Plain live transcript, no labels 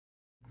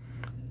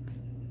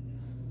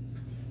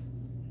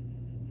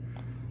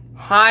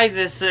Hi,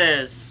 this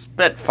is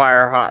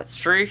Spitfire Hot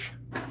Streak,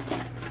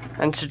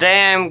 and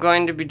today I'm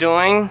going to be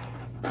doing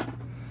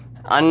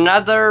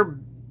another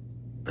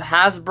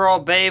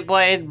Hasbro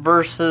Beyblade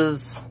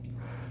versus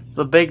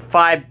the Big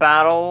 5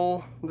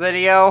 battle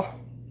video.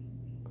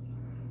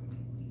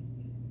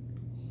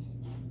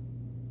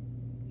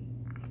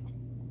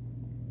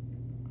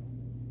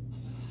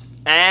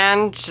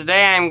 And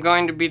today I'm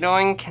going to be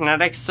doing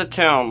Kinetic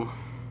Satomb.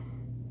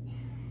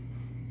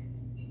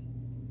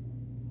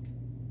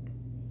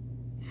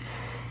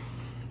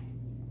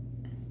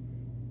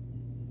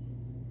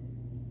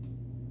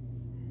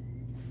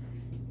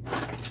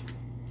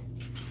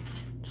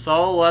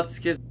 So let's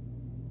get...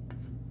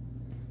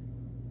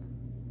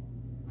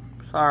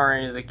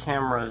 Sorry, the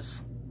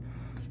camera's...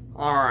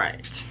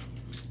 Alright.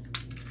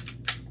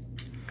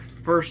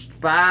 First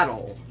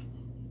battle.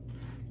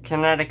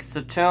 Kinetic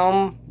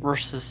Satomb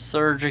versus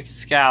Surgic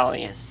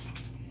Scalius.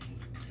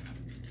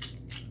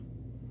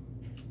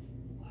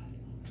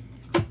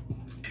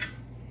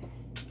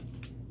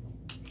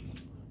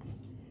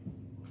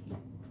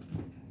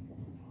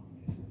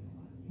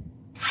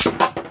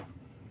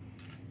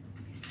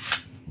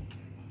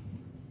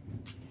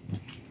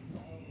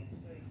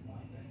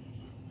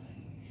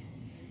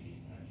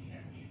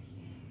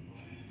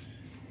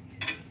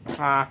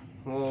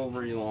 We'll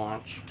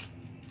relaunch.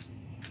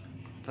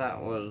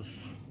 That was...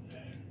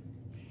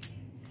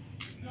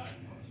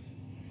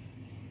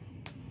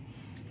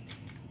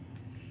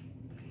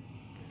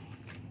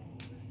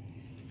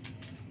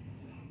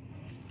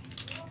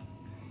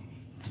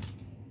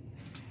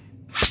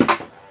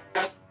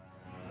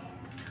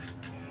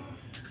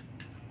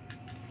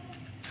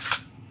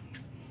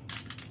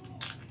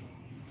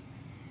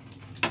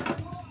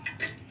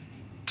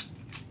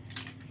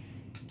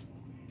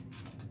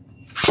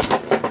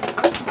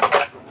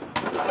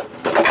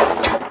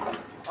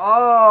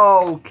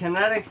 Oh,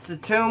 Kinetic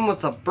Satomb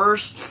with a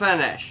burst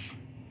finish.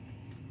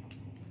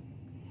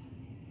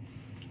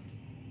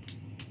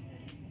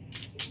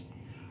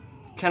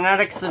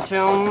 Kinetic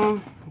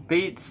Satomb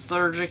beats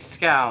Surgic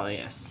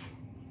Scalius.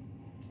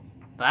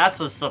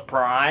 That's a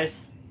surprise.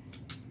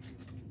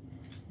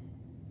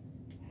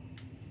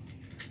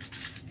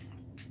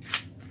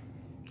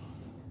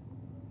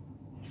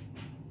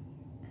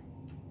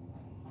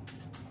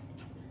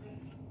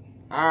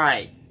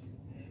 Alright.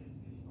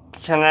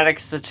 Kinetic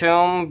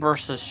Satomb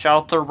versus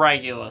Shelter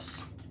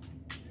Regulus.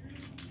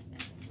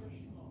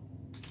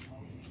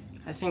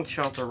 I think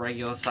Shelter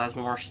Regulus has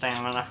more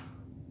stamina.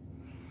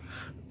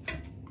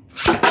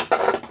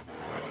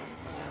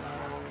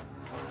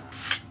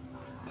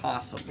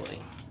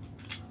 Possibly.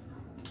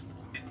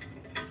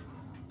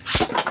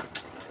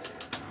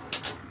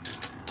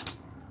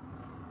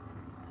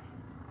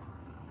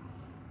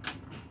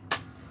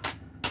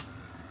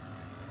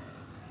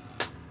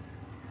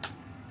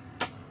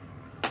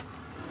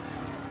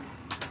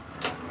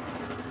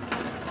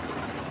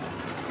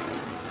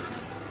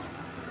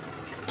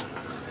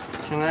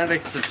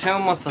 Kinetic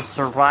Satomb with a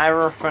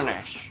survivor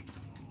finish.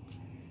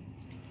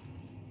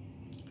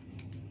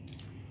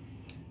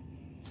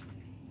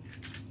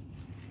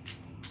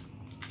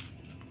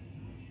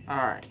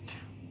 Alright.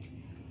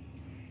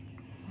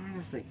 Why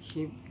does it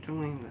keep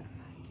doing that?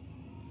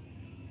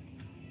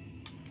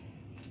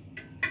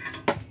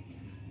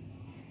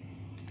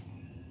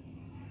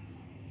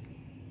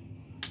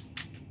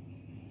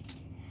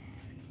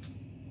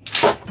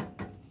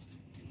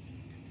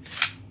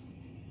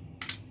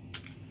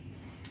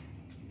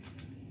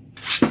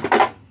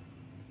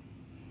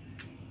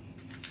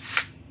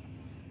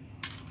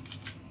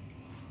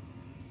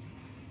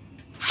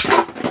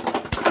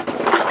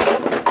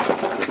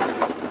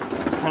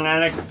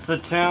 Kinetic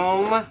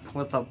Satomb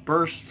with a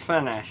burst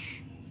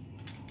finish.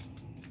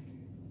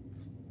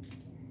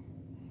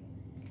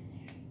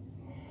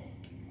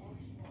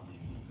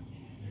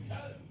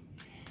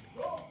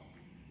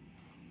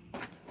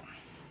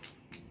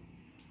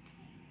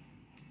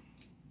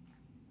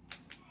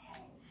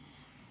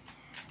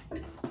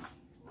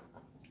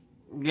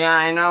 Yeah,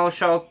 I know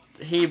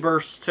he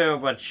bursts too,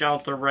 but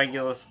Shelter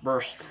Regulus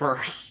burst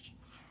first.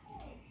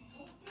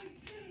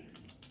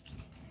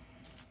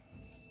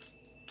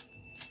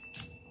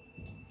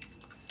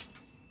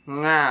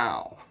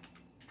 Now,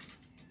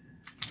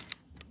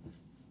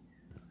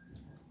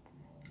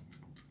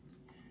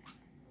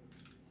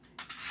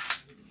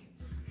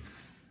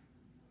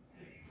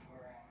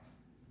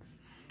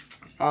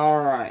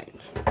 alright,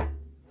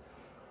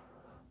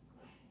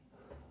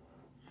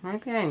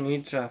 maybe I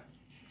need to...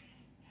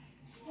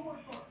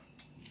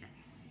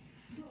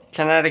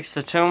 Kinetic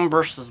Satomb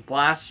versus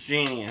Blast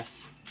Genius.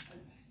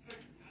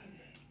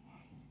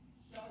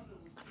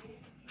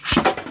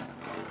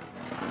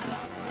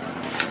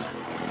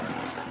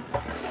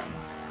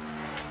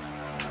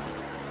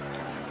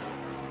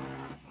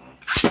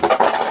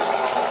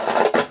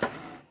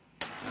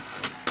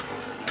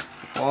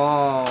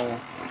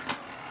 Oh.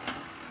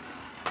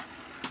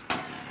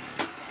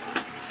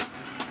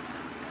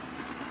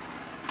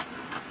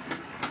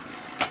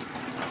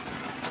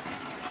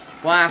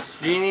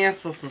 Blast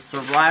Genius with a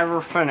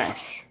survivor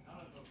finish.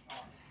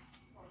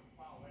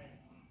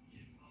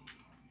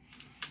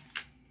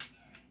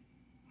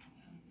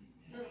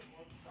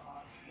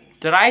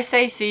 Did I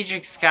say Siege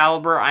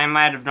Excalibur? I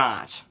might have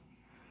not.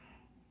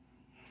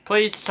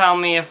 Please tell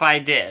me if I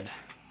did.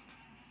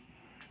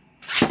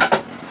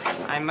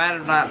 I might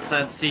have not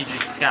said Siege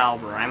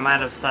Excalibur. I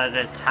might have said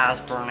its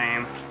Hasbro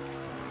name.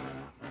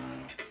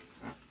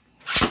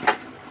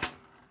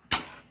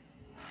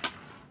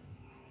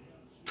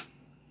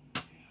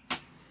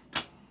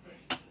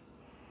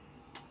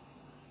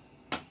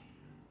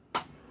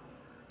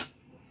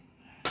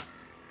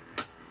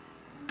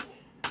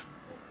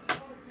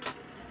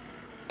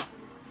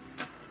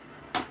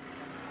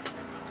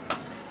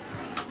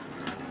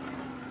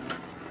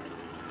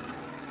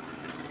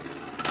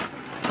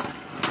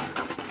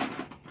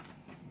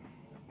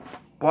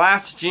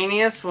 Blast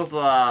Genius with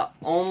a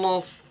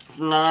almost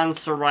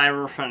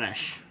non-survivor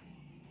finish.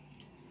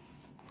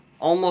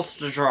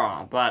 Almost a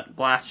draw, but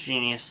Blast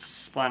Genius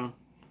spun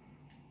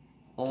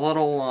a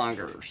little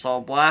longer.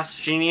 So Blast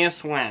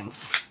Genius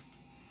wins.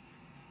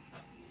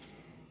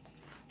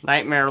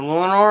 Nightmare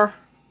Lunar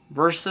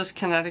versus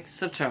Kinetic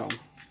Satomb.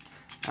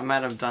 I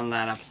might have done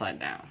that upside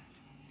down.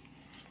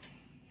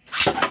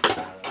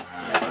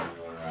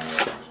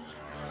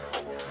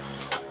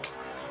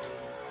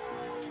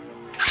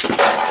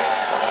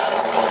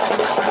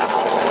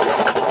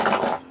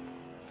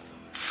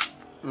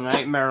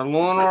 Nightmare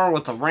Lunar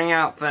with a ring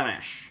out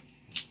finish.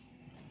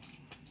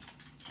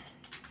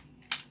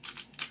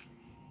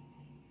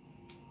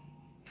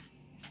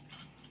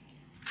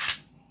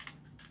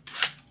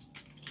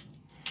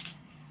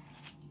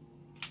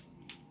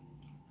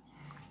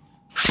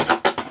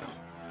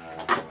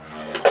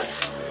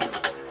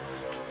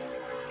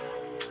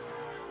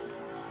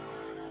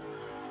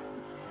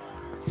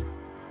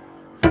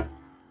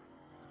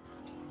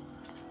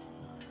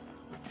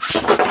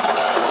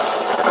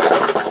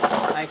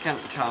 I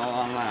couldn't tell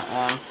on that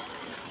one.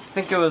 I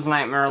think it was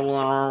Nightmare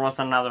Lunar with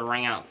another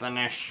ring out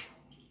finish.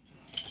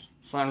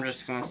 So I'm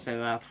just gonna say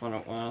that's what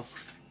it was.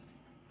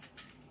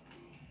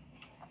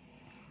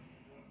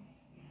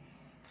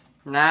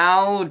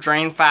 Now,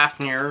 Drain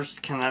Fafnir's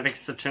Kinetic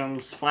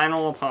Satomb's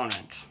final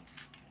opponent.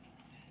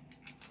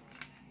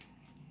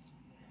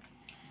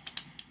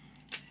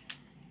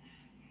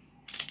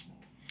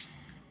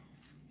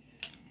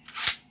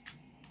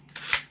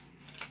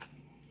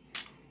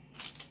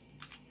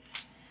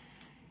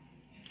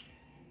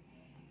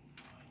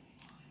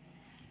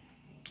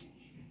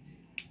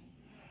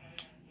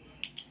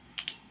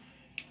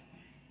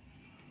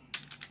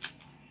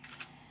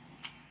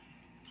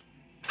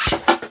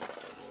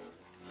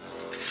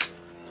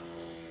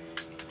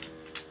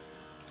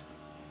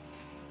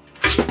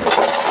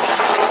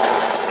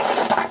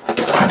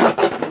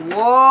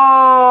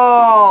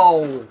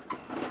 Whoa!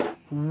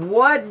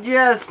 What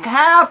just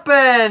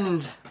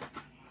happened?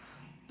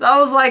 That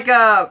was like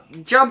a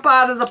jump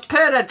out of the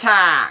pit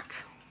attack.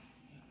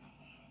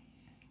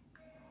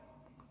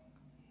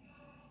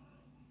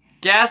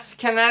 Guess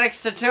Kinetic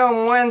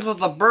Satomb wins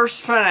with a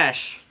burst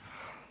finish.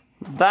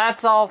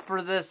 That's all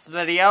for this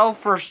video.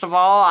 First of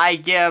all, I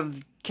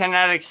give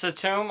Kinetic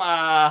Satomb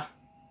a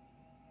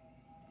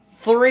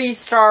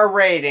 3-star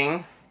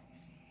rating.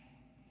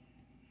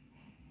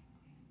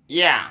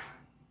 Yeah.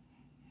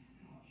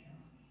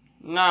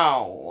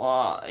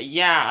 No,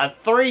 yeah, a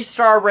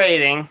 3-star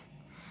rating.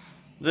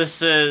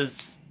 This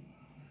is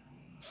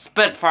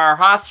Spitfire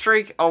Hot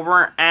Streak,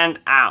 over and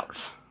out.